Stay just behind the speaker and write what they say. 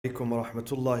Alaikum wa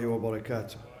rahmatullahi wa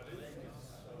barakatuh.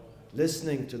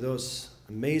 Listening to those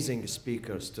amazing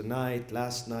speakers tonight,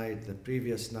 last night, the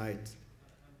previous night,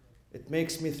 it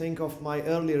makes me think of my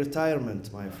early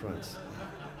retirement, my friends.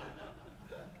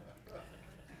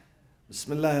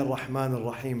 Bismillah ar-Rahman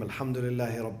ar-Rahim,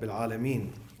 alhamdulillahi rabbil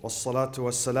alameen, wassalatu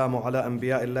wassalamu ala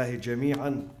anbiya'illahi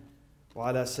jami'an, wa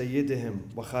ala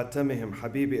sayyidihim wa khatamihim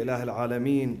habibi ilah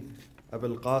al-alameen,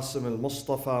 Abil Qasim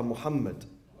al-Moustafa Muhammad.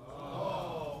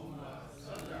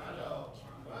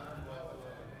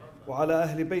 وعلى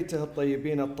أهل بيته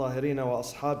الطيبين الطاهرين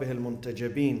وأصحابه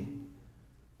المنتجبين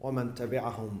ومن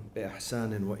تبعهم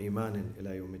بإحسان وإيمان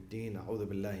إلى يوم الدين. أعوذ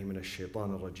بالله من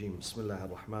الشيطان الرجيم. بسم الله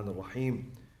الرحمن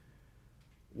الرحيم.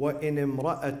 وإن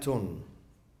امرأة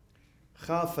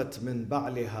خافت من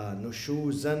بعلها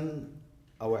نشوزا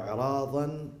أو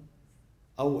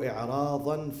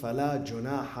إعراضا فلا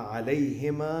جناح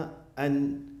عليهما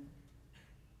أن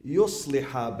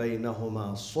يصلح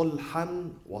بينهما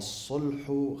صلحا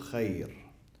والصلح خير.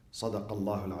 صدق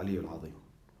الله العلي العظيم.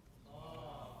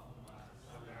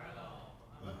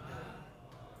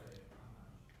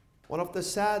 One of the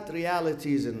sad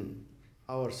realities in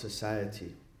our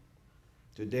society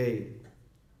today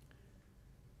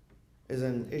is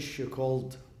an issue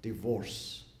called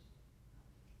divorce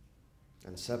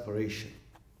and separation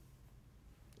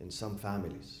in some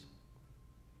families.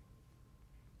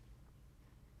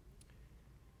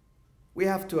 We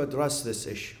have to address this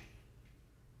issue.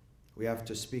 We have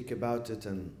to speak about it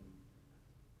and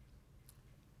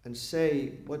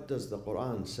say, what does the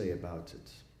Quran say about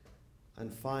it?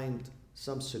 And find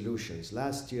some solutions.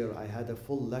 Last year I had a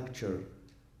full lecture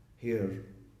here,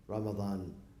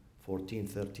 Ramadan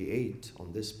 1438,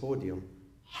 on this podium,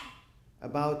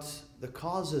 about the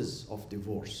causes of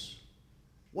divorce.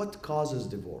 What causes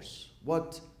divorce?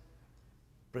 What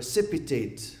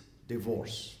precipitates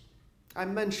divorce? I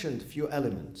mentioned a few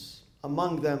elements.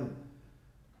 Among them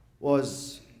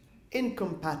was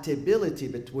incompatibility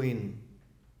between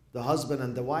the husband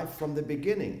and the wife from the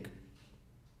beginning.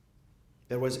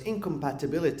 There was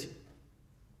incompatibility.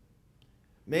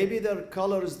 Maybe their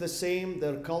color is the same,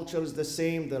 their culture is the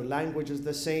same, their language is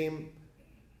the same,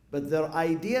 but their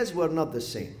ideas were not the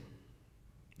same.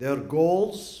 Their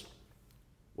goals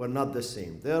were not the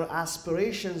same. Their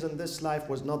aspirations in this life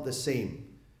was not the same.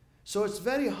 So it's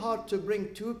very hard to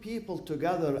bring two people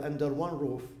together under one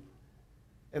roof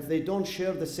if they don't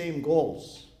share the same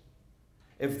goals,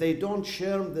 if they don't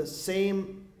share the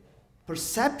same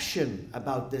perception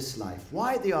about this life,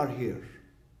 why they are here,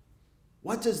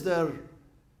 what is their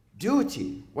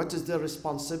duty, what is their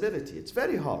responsibility. It's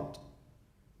very hard.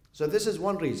 So this is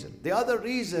one reason. The other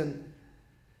reason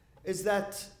is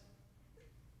that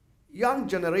young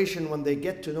generation, when they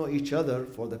get to know each other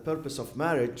for the purpose of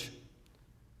marriage,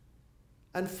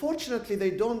 unfortunately, they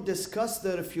don't discuss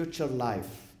their future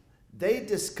life. They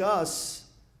discuss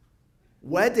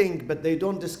wedding, but they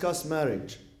don't discuss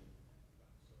marriage.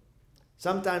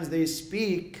 Sometimes they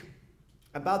speak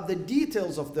about the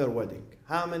details of their wedding.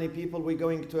 How many people we're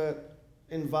going to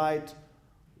invite,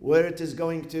 where it is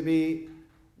going to be,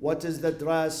 what is the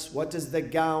dress, what is the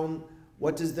gown,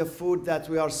 what is the food that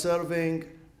we are serving,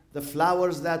 the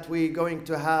flowers that we're going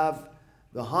to have,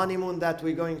 the honeymoon that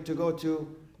we're going to go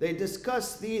to. They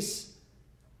discuss these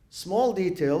small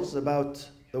details about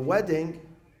the wedding,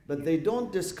 but they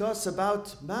don't discuss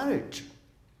about marriage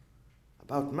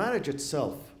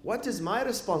itself. What is my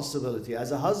responsibility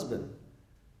as a husband?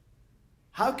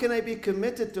 How can I be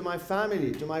committed to my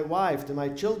family, to my wife, to my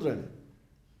children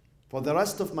for the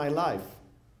rest of my life?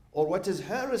 Or what is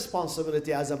her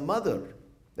responsibility as a mother?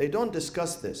 They don't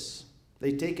discuss this.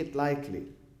 They take it lightly.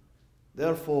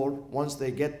 Therefore, once they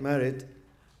get married,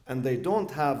 and they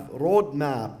don't have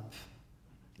roadmap,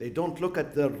 they don't look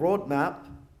at their roadmap,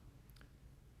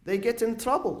 they get in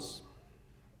troubles.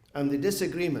 And the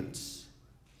disagreements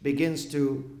begins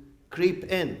to creep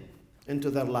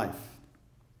into their life.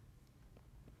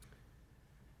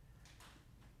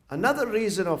 Another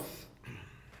reason of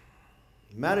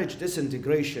marriage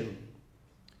disintegration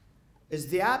is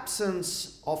the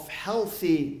absence of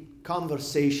healthy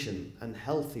conversation and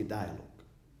healthy dialogue.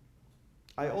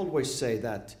 I always say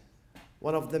that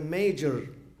one of the major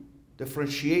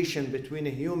differentiation between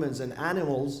humans and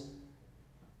animals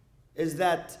is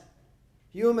that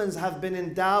humans have been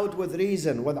endowed with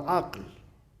reason, with aql.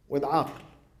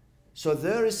 So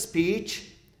their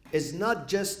speech is not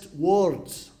just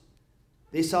words.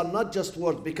 These are not just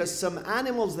words, because some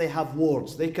animals, they have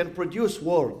words. They can produce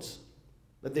words,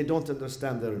 but they don't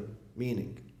understand their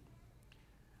meaning.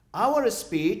 Our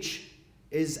speech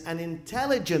is an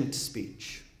intelligent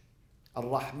speech.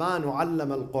 Ar-Rahmanu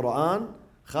allama al-Quran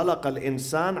خلق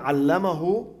الإنسان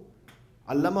علمه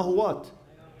what?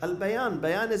 Al-bayan.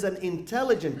 Bayan is an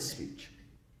intelligent speech.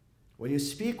 When you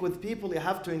speak with people, you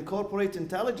have to incorporate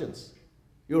intelligence,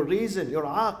 your reason, your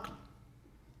aql,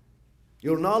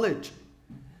 your knowledge.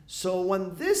 So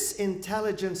when this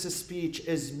intelligence speech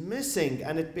is missing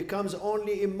and it becomes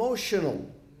only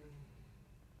emotional,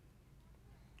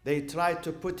 they try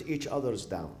to put each other's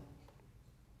down.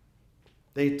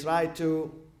 They try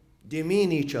to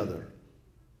demean each other.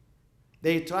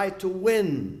 They try to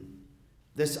win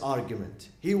this argument.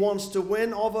 He wants to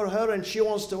win over her and she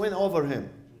wants to win over him.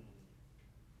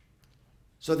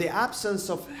 So the absence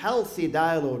of healthy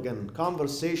dialogue and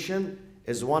conversation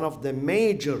is one of the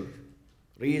major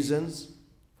reasons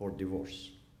for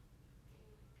divorce.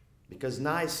 Because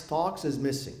nice talks is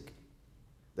missing.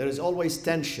 There is always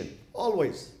tension,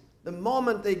 always. The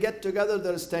moment they get together,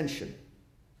 there is tension.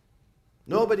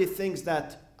 Nobody thinks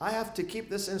that I have to keep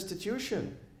this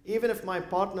institution. Even if my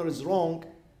partner is wrong,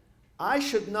 I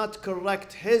should not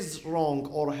correct his wrong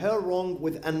or her wrong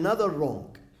with another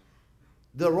wrong.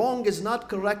 The wrong is not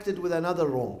corrected with another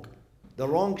wrong. The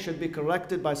wrong should be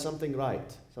corrected by something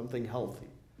right, something healthy,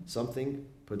 something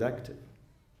productive,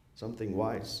 something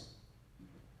wise.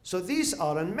 So these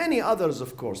are, and many others,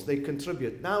 of course, they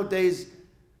contribute. Nowadays,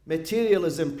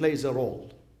 materialism plays a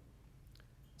role.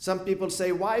 Some people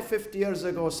say, why 50 years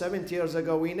ago, 70 years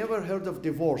ago, we never heard of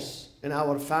divorce in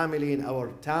our family, in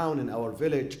our town, in our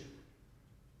village.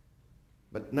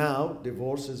 But now,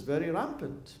 divorce is very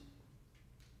rampant.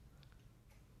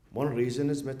 One reason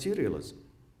is materialism.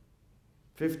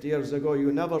 50 years ago,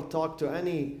 you never talked to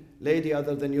any lady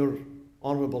other than your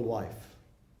honorable wife.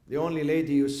 The only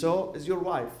lady you saw is your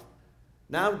wife.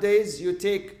 Nowadays, you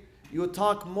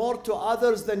talk more to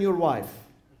others than your wife.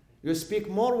 You speak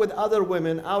more with other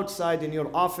women outside in your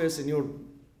office, in your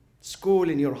school,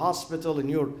 in your hospital,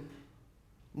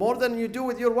 more than you do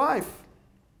with your wife.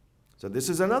 So this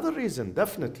is another reason,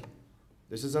 definitely.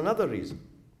 This is another reason.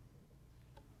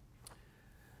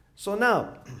 So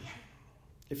now,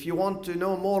 if you want to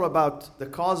know more about the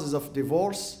causes of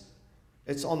divorce,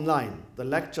 it's online. The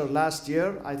lecture last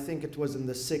year, I think it was in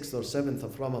the 6th or 7th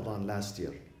of Ramadan last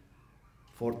year,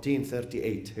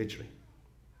 1438 Hijri.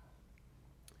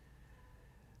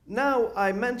 Now,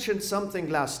 I mentioned something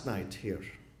last night here,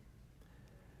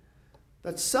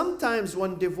 that sometimes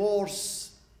when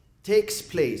divorce takes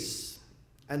place,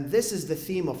 and this is the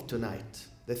theme of tonight,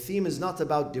 the theme is not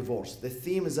about divorce, the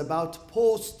theme is about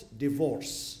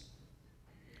post-divorce.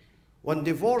 When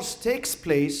divorce takes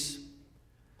place,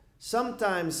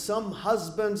 sometimes some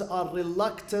husbands are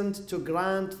reluctant to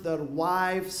grant their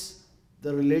wives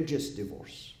the religious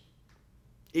divorce.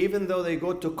 Even though they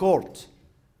go to court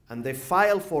and they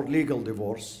file for legal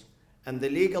divorce, and the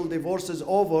legal divorce is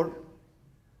over,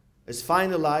 is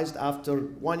finalized after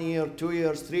 1 year, 2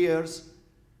 years, 3 years,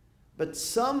 but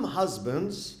some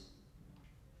husbands,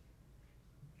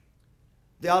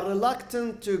 they are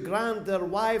reluctant to grant their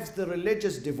wives the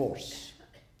religious divorce.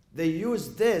 They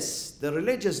use this, the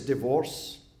religious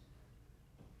divorce,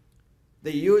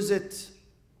 they use it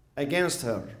against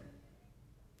her,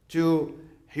 to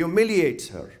humiliate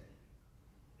her,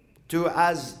 to,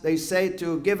 as they say,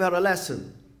 to give her a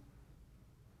lesson,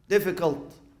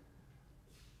 difficult,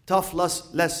 tough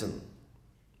lesson.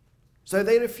 So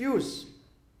they refuse.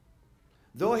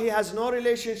 Though he has no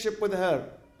relationship with her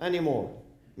anymore.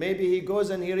 Maybe he goes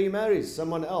and he remarries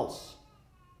someone else.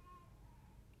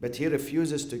 But he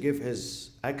refuses to give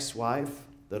his ex-wife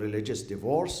the religious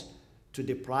divorce to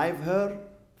deprive her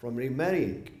from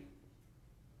remarrying.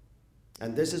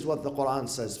 And this is what the Quran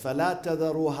says, فَلَا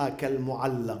تَذَرُوهَا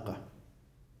كَالْمُعَلَّقَةِ.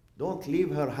 Don't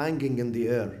leave her hanging in the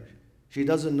air. She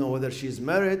doesn't know whether she's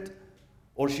married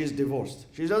or she's divorced.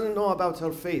 She doesn't know about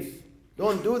her faith.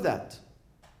 Don't do that.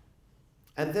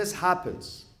 And this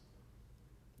happens.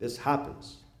 This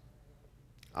happens.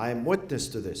 I am witness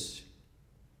to this.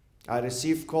 I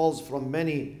receive calls from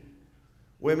many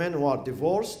women who are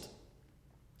divorced,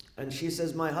 and she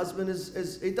says, my husband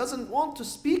he doesn't want to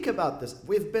speak about this.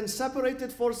 We've been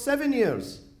separated for 7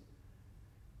 years.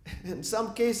 In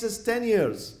some cases, 10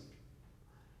 years.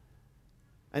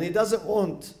 And he doesn't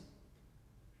want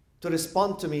to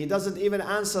respond to me. He doesn't even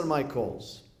answer my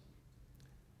calls.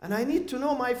 And I need to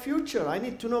know my future. I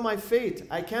need to know my fate.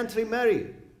 I can't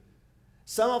remarry.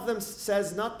 Some of them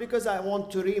says, not because I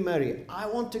want to remarry. I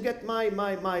want to get my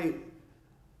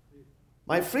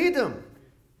freedom.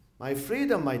 My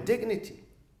freedom, my dignity.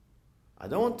 I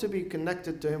don't want to be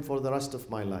connected to him for the rest of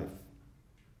my life.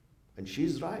 And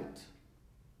she's right.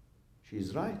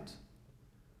 She's right.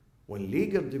 When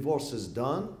legal divorce is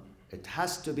done, it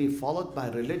has to be followed by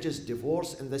religious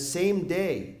divorce in the same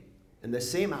day. in the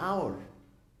same hour.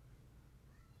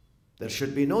 There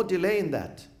should be no delay in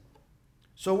that.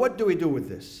 So what do we do with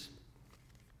this?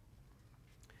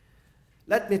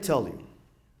 Let me tell you.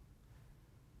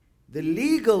 The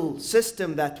legal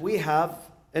system that we have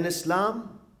in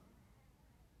Islam,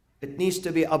 it needs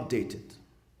to be updated.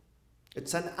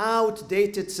 It's an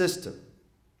outdated system.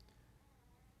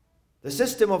 The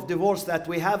system of divorce that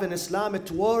we have in Islam,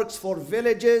 it works for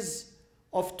villages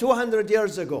of 200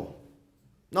 years ago,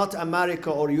 not America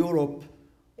or Europe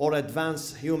or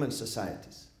advanced human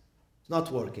societies. It's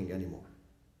not working anymore.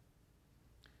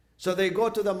 So they go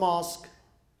to the mosque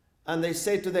and they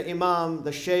say to the imam,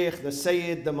 the sheikh, the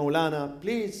sayyid, the maulana,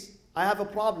 please, I have a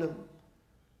problem.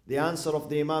 The answer of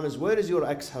the imam is, where is your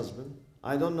ex-husband?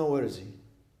 I don't know, where is he?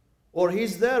 Or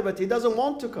he's there, but he doesn't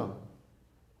want to come.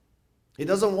 He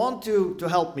doesn't want to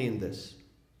help me in this.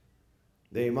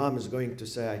 The imam is going to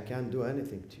say, I can't do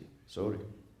anything to you. Sorry.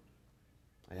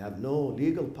 I have no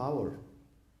legal power.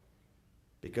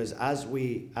 Because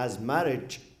as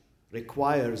marriage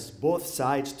requires both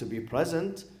sides to be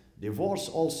present, divorce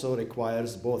also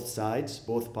requires both sides,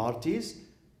 both parties,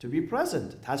 to be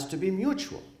present. It has to be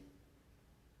mutual.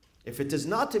 If it is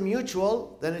not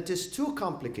mutual, then it is too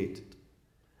complicated.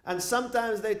 And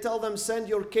sometimes they tell them, send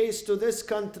your case to this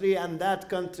country and that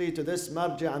country, to this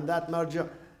marja and that marja.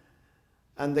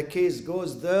 And the case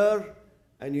goes there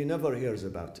and you never hears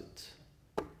about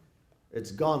it.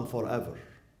 It's gone forever.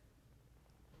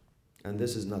 And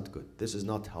this is not good. This is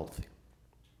not healthy.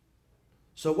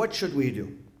 So what should we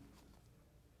do?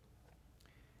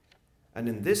 And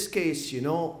in this case, you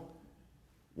know,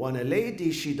 when a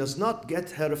lady, she does not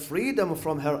get her freedom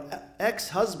from her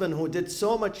ex-husband who did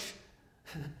so much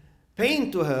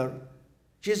pain to her,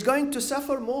 she's going to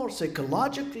suffer more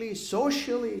psychologically,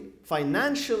 socially,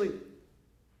 financially.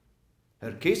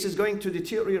 Her case is going to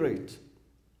deteriorate.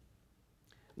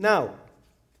 Now,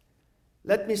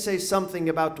 let me say something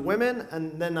about women,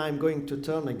 and then I'm going to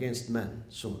turn against men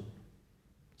soon.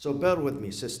 So bear with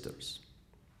me, sisters.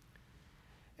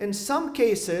 In some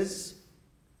cases,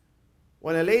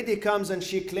 when a lady comes and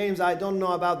she claims, I don't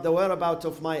know about the whereabouts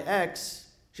of my ex,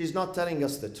 she's not telling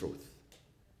us the truth.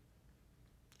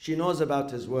 She knows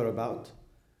about his whereabouts,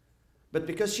 but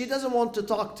because she doesn't want to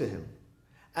talk to him.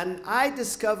 And I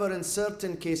discover in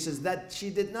certain cases that she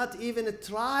did not even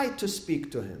try to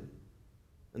speak to him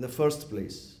in the first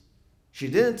place. She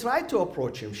didn't try to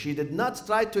approach him. She did not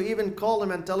try to even call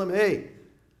him and tell him, hey,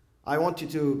 I want you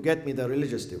to get me the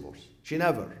religious divorce. She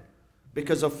never.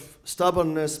 Because of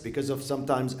stubbornness, because of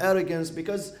sometimes arrogance,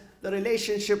 because the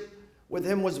relationship with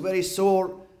him was very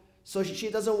sore, so she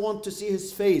doesn't want to see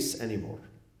his face anymore.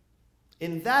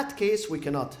 In that case, we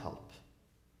cannot help.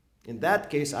 In that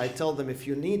case, I tell them, if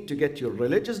you need to get your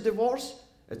religious divorce,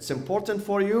 it's important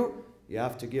for you, you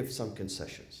have to give some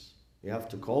concessions. You have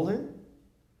to call him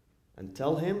and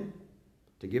tell him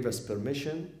to give us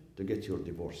permission to get your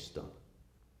divorce done.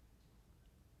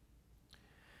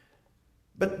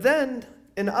 But then,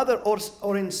 in other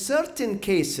or in certain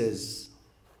cases,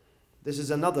 this is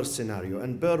another scenario,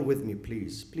 and bear with me,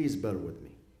 please. Please bear with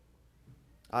me.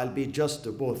 I'll be just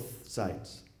to both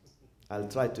sides. I'll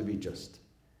try to be just.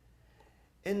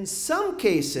 In some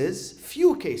cases,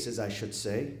 few cases I should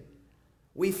say,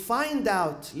 we find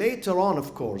out later on,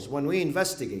 of course, when we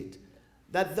investigate,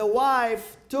 that the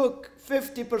wife took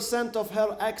 50% of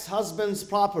her ex-husband's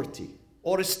property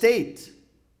or estate.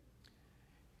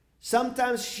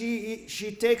 Sometimes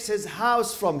she takes his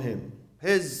house from him,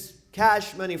 his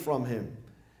cash money from him,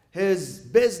 his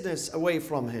business away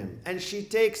from him, and she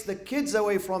takes the kids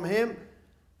away from him,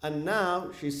 and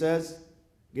now she says,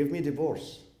 give me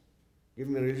divorce. Give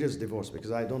me religious divorce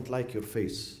because I don't like your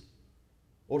face.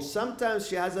 Or sometimes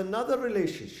she has another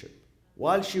relationship.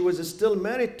 While she was still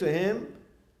married to him,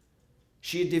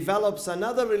 she develops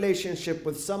another relationship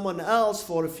with someone else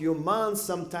for a few months,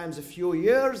 sometimes a few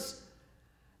years,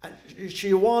 and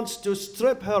she wants to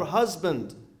strip her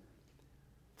husband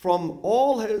from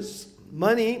all his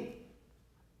money,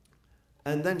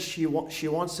 and then she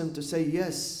wants him to say,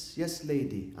 yes, yes,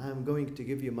 lady, I am going to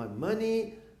give you my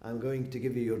money, I'm going to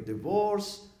give you your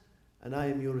divorce, and I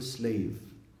am your slave.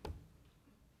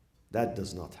 That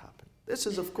does not happen. This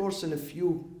is, of course, in a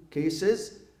few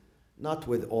cases, not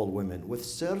with all women, with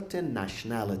certain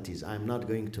nationalities. I'm not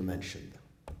going to mention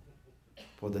them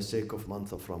for the sake of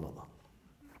month of Ramadan.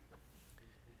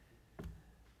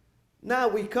 Now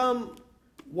we come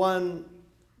when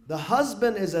the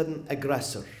husband is an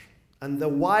aggressor and the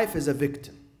wife is a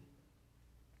victim.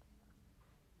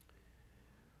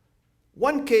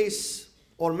 One case,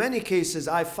 or many cases,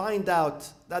 I find out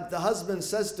that the husband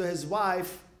says to his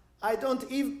wife, I don't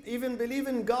even believe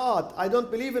in God. I don't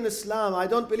believe in Islam. I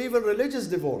don't believe in religious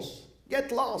divorce.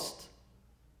 Get lost.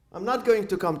 I'm not going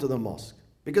to come to the mosque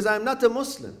because I'm not a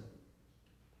Muslim.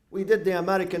 We did the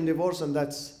American divorce and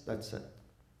that's it.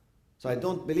 So I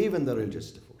don't believe in the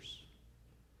religious divorce.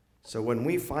 So when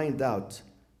we find out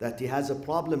that he has a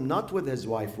problem not with his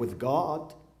wife, with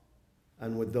God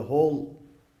and with the whole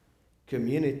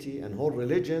community and whole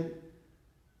religion,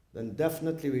 then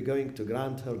definitely we're going to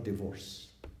grant her divorce.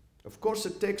 Of course,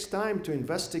 it takes time to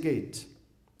investigate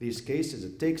these cases.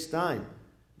 It takes time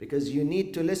because you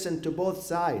need to listen to both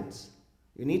sides.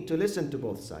 You need to listen to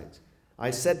both sides.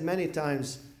 I said many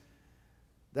times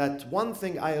that one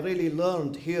thing I really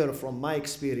learned here from my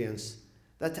experience,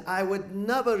 that I would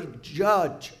never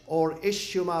judge or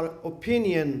issue my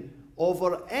opinion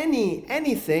over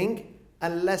anything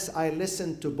unless I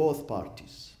listen to both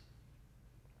parties.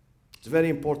 It's very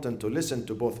important to listen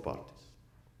to both parties.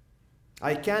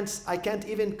 I can't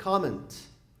even comment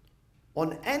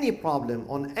on any problem,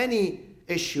 on any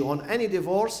issue, on any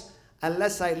divorce,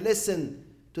 unless I listen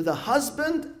to the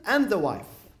husband and the wife.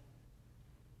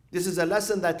 This is a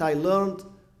lesson that I learned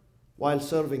while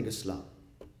serving Islam.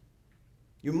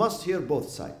 You must hear both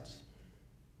sides.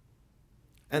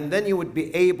 And then you would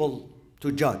be able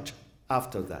to judge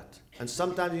after that. And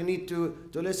sometimes you need to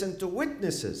listen to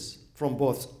witnesses from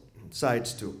both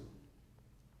sides too.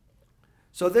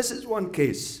 So this is one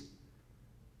case.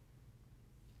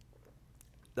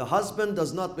 The husband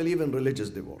does not believe in religious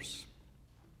divorce.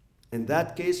 In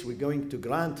that case, we're going to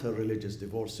grant her religious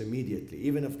divorce immediately,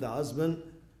 even if the husband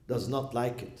does not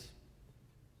like it.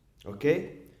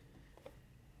 Okay?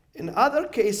 In other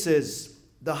cases,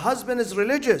 the husband is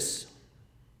religious.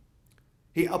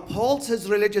 He upholds his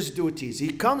religious duties. He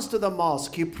comes to the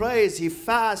mosque, he prays, he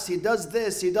fasts, he does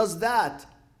this, he does that.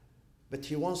 But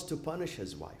he wants to punish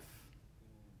his wife.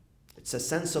 It's a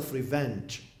sense of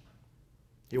revenge.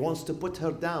 He wants to put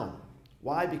her down.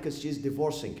 Why? Because she's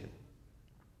divorcing him.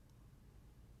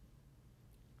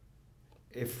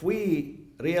 If we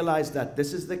realize that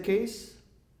this is the case,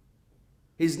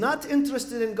 he's not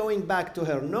interested in going back to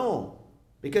her, no,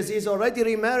 because he's already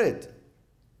remarried.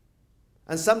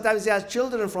 And sometimes he has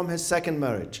children from his second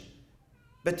marriage.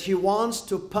 But he wants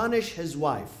to punish his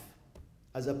wife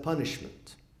as a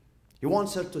punishment. He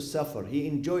wants her to suffer. He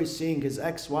enjoys seeing his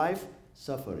ex-wife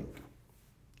suffering.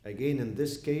 Again, in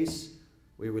this case,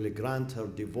 we will grant her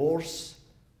divorce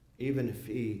even if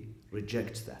he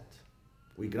rejects that.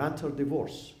 We grant her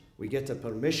divorce. We get a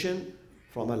permission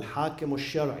from Al-Hakim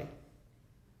al-Shar'i,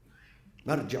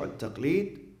 Marji'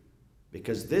 al-Taqleed,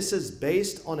 because this is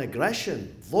based on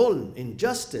aggression, dhulm,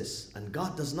 injustice, and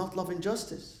God does not love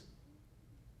injustice.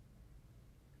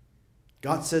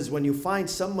 God says when you find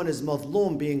someone is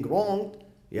madloom, being wronged,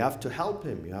 you have to help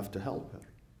him, you have to help her.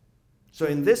 So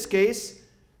in this case,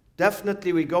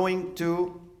 definitely we're going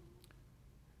to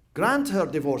grant her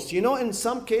divorce. You know, in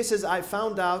some cases I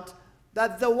found out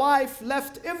that the wife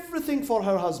left everything for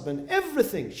her husband,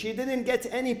 everything. She didn't get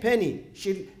any penny.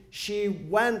 She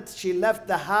left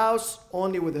the house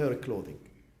only with her clothing.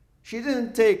 She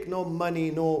didn't take no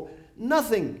money,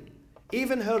 nothing.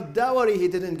 Even her dowry, he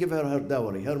didn't give her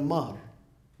dowry, her mahr.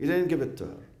 He didn't give it to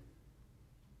her.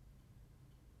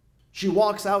 She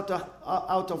walks out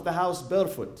of the house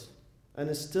barefoot,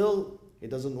 and still he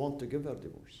doesn't want to give her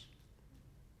divorce.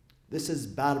 This is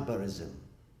barbarism.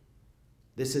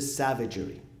 This is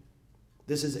savagery.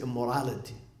 This is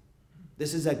immorality.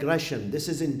 This is aggression. This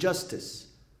is injustice.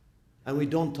 And we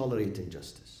don't tolerate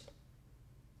injustice.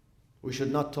 We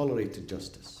should not tolerate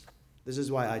injustice. This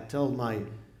is why I tell my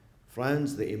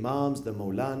friends, the imams, the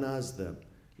maulanas, the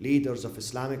leaders of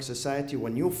Islamic society,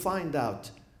 when you find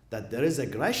out that there is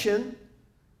aggression,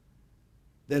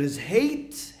 there is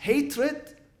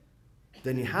hatred,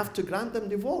 then you have to grant them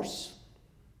divorce.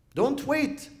 Don't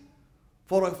wait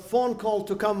for a phone call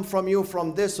to come from you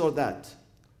from this or that.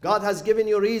 God has given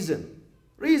you reason.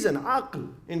 Reason,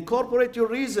 aql. Incorporate your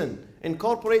reason.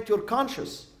 Incorporate your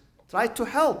conscience. Try to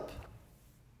help.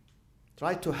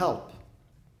 Try to help.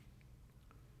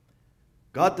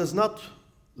 God does not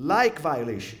like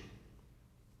violation.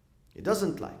 He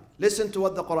doesn't like. Listen to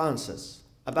what the Quran says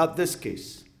about this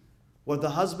case, where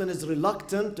the husband is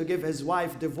reluctant to give his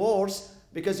wife divorce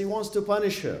because he wants to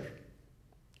punish her.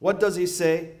 What does he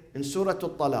say? In Surah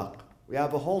Al-Talaq, we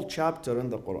have a whole chapter in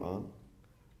the Quran,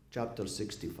 chapter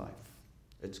 65.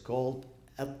 It's called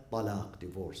At-Talaq,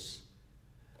 divorce.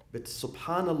 But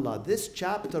subhanallah, this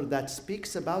chapter that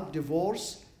speaks about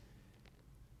divorce,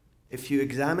 if you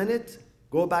examine it,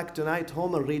 go back tonight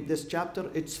home and read this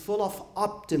chapter, it's full of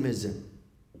optimism.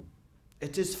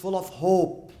 It is full of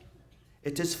hope.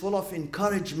 It is full of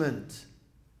encouragement.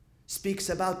 speaks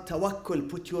about tawakkul,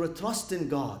 put your trust in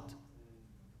God.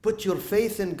 Put your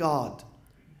faith in God.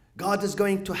 God is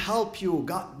going to help you.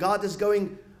 God is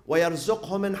going, وَيَرْزُقْهُ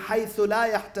مِنْ حَيْثُ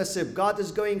لَا يَحْتَسِبْ. God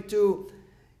is going to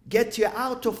get you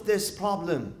out of this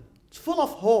problem. It's full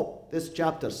of hope, this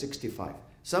chapter 65.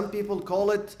 Some people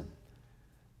call it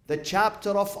the chapter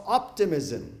of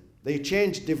optimism. They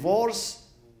change divorce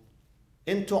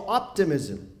into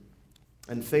optimism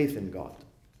and faith in God.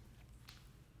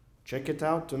 Check it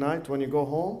out tonight when you go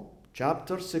home.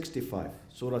 Chapter 65,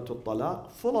 Surah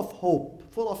Al-Talaq, full of hope,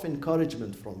 full of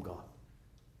encouragement from God.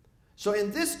 So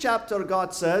in this chapter,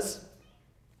 God says,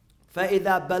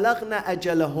 فَإِذَا بَلَغْنَا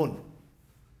أَجَلَهُنْ.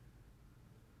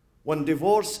 When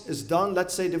divorce is done,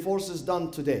 let's say divorce is done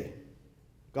today,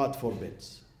 God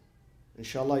forbids.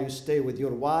 Inshallah, you stay with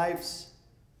your wives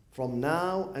from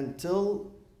now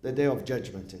until the day of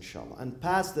judgment, inshallah, and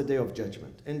past the day of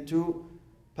judgment into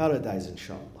paradise,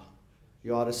 inshallah.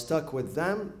 You are stuck with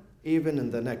them even in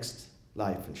the next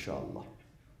life, inshallah.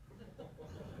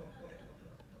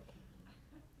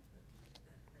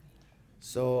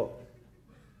 So,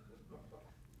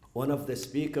 one of the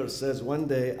speakers says, one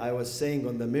day I was saying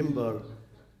on the minbar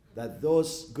that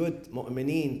those good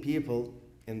mu'mineen people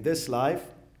in this life,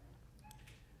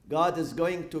 God is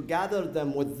going to gather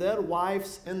them with their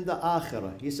wives in the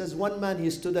akhirah. He says, one man,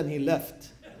 he stood and he left.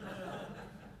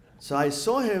 So I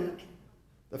saw him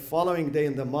the following day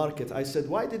in the market. I said,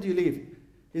 why did you leave?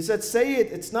 He said, Sayyid,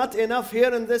 it's not enough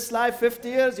here in this life, 50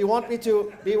 years. You want me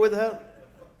to be with her?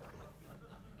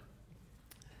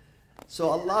 So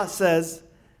Allah says,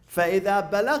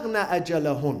 فَإِذَا بَلَغْنَا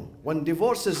أَجَلَهُنْ. When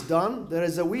divorce is done, there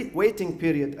is a waiting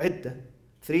period, عدة,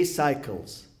 3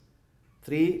 cycles.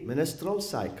 3 menstrual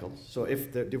cycles. So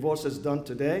if the divorce is done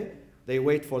today, they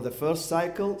wait for the first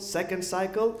cycle, second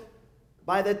cycle.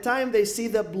 By the time they see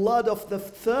the blood of the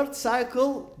 3rd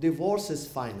cycle, divorce is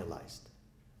finalized.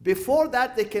 Before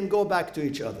that, they can go back to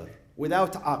each other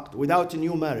without aqd, without a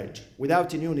new marriage,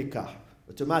 without a new nikah.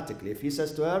 Automatically, if he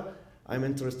says to her, I'm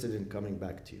interested in coming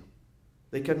back to you,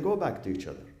 they can go back to each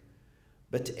other.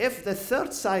 But if the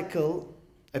 3rd cycle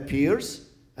appears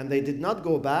and they did not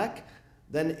go back,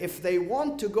 then if they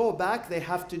want to go back, they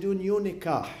have to do new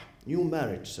nikah, new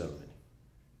marriage ceremony,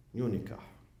 new nikah.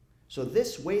 So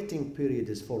this waiting period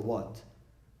is for what?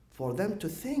 For them to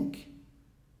think.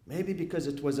 Maybe because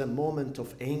it was a moment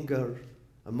of anger,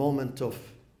 a moment of,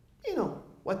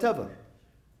 whatever.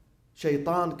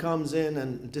 Shaitan comes in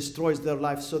and destroys their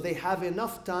life. So they have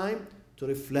enough time to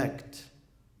reflect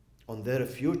on their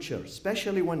future,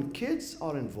 especially when kids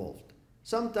are involved.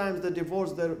 Sometimes the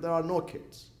divorce, there are no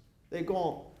kids. They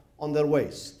go on their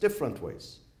ways, different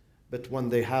ways. But when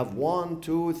they have 1,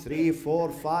 2, 3,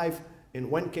 4, 5, in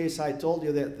one case I told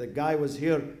you that the guy was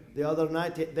here the other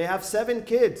night, they have 7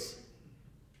 kids.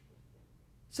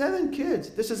 7 kids.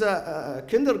 This is a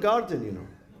kindergarten,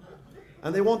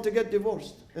 And they want to get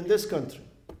divorced in this country.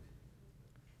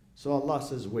 So Allah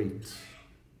says, wait,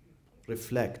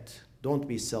 reflect, don't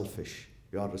be selfish.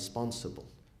 You are responsible.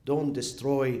 Don't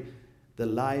destroy the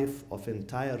life of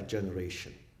entire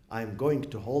generation. I'm going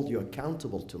to hold you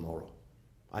accountable tomorrow.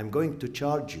 I'm going to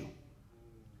charge you.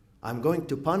 I'm going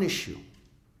to punish you.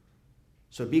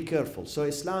 So be careful. So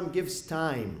Islam gives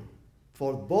time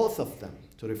for both of them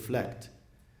to reflect.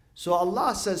 So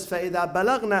Allah says, فَإِذَا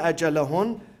بَلَغْنَا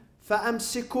أَجَلَهُنْ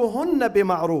فَأَمْسِكُوهُنَّ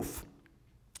بِمَعْرُوفٍ.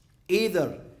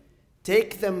 Either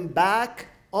take them back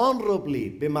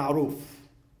honorably, بِمَعْرُوفٍ.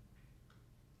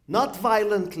 Not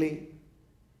violently,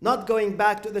 not going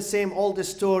back to the same old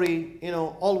story,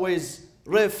 always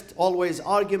rift, always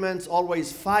arguments,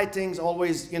 always fightings,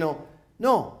 always,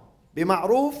 No.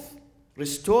 بِمَعْرُوفٍ.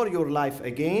 Restore your life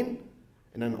again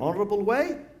in an honorable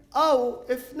way. Oh,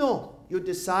 if no, you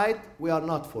decide we are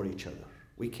not for each other.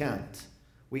 We can't.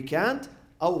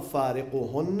 أو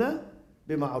فارقوهن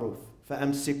بمعروف.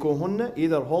 فأمسكوهن.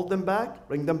 Either hold them back,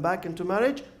 bring them back into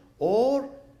marriage, or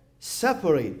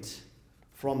separate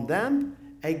from them.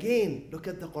 Again, look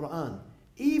at the Quran.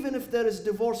 Even if there is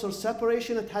divorce or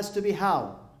separation, it has to be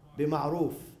how?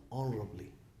 بمعروف,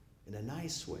 honorably, in a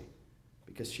nice way.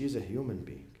 Because she's a human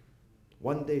being.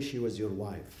 One day she was your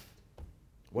wife.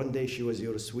 One day she was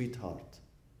your sweetheart.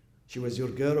 She was your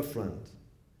girlfriend.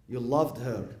 You loved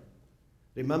her.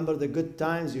 Remember the good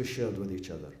times you shared with each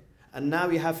other. And now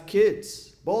you have kids,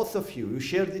 both of you. You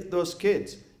share those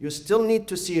kids. You still need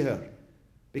to see her.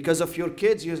 Because of your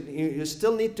kids, you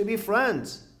still need to be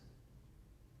friends.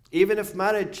 Even if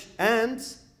marriage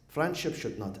ends, friendship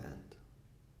should not end.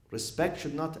 Respect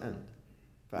should not end.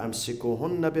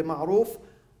 فَأَمْسِكُوهُنَّ بِمَعْرُوفٍ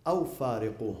أَوْ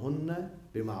فَارِقُوهُنَّ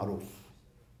بِمَعْرُوفٍ.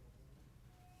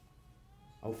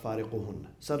 أَوْ فَارِقُوهُنَّ.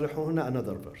 سَرِّحُوهُنَّ,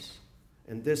 another verse.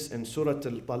 in Surah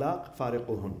Al-Talaq,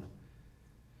 فارقوهن.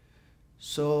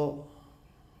 So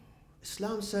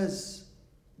Islam says,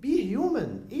 be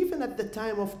human, even at the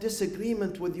time of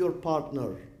disagreement with your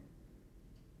partner.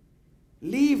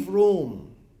 Leave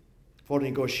room for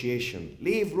negotiation.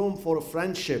 Leave room for a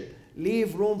friendship.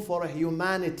 Leave room for a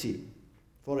humanity.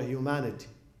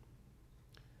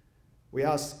 We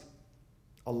ask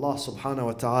Allah subhanahu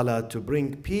wa ta'ala to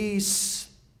bring peace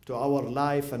to our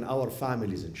life and our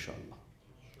families, inshallah.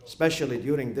 Especially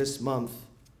during this month,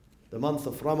 the month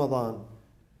of Ramadan.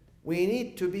 We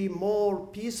need to be more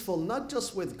peaceful, not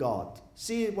just with God.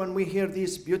 See, when we hear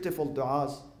these beautiful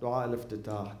du'as, du'a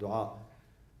al-iftitah, du'a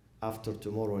after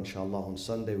tomorrow, inshallah, on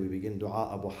Sunday, we begin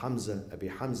du'a Abu Hamza, Abi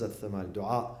Hamza al-Thamal,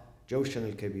 du'a Jawshan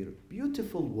al-Kabir.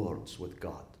 Beautiful words with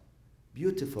God.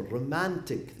 Beautiful,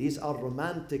 romantic. These are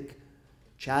romantic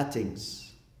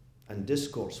chattings and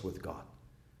discourse with God.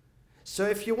 So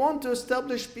if you want to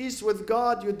establish peace with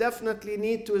God, you definitely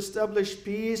need to establish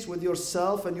peace with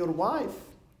yourself and your wife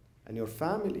and your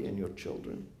family and your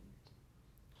children.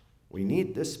 We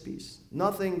need this peace.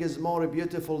 Nothing is more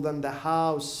beautiful than a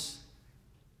house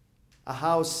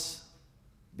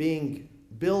being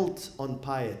built on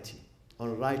piety,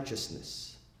 on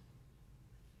righteousness,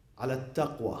 ala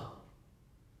taqwa.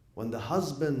 When the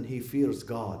husband, he fears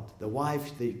God, the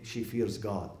wife, she fears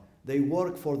God. They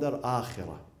work for their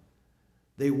akhirah.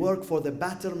 They work for the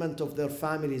betterment of their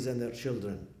families and their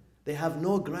children. They have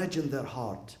no grudge in their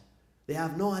heart. They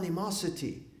have no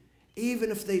animosity. Even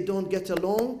if they don't get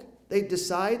along, they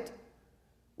decide,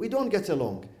 we don't get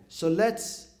along. So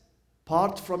let's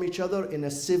part from each other in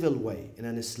a civil way, in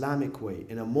an Islamic way,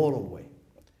 in a moral way.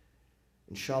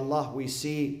 Inshallah, we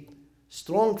see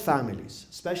strong families,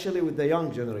 especially with the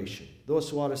young generation. Those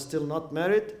who are still not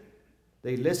married,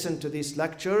 they listen to these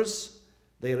lectures,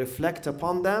 they reflect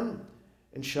upon them,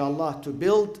 inshallah, to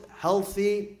build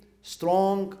healthy,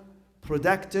 strong,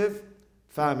 productive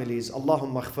families.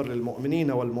 Allahumma aghfir lil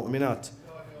mu'minina wal mu'minat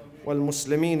wal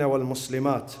muslimina wal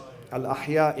muslimat al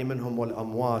ahya'i minhum wal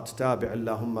amwat tabi'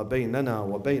 Allahumma baynana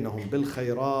wa baynahum bil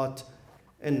khayrat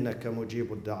innaka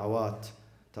mujibud da'awat.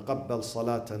 تقبل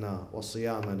صلاتنا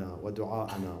وصيامنا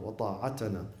ودعاءنا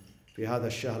وطاعتنا في هذا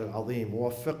الشهر العظيم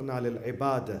ووفقنا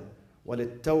للعبادة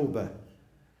وللتوبة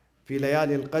في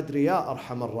ليالي القدر يا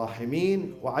أرحم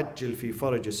الراحمين وعجل في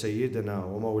فرج سيدنا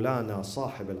ومولانا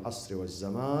صاحب العصر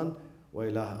والزمان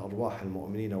وإله أرواح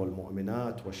المؤمنين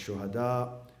والمؤمنات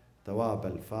والشهداء ثواب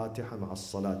الفاتحة مع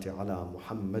الصلاة على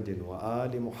محمد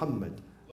وآل محمد.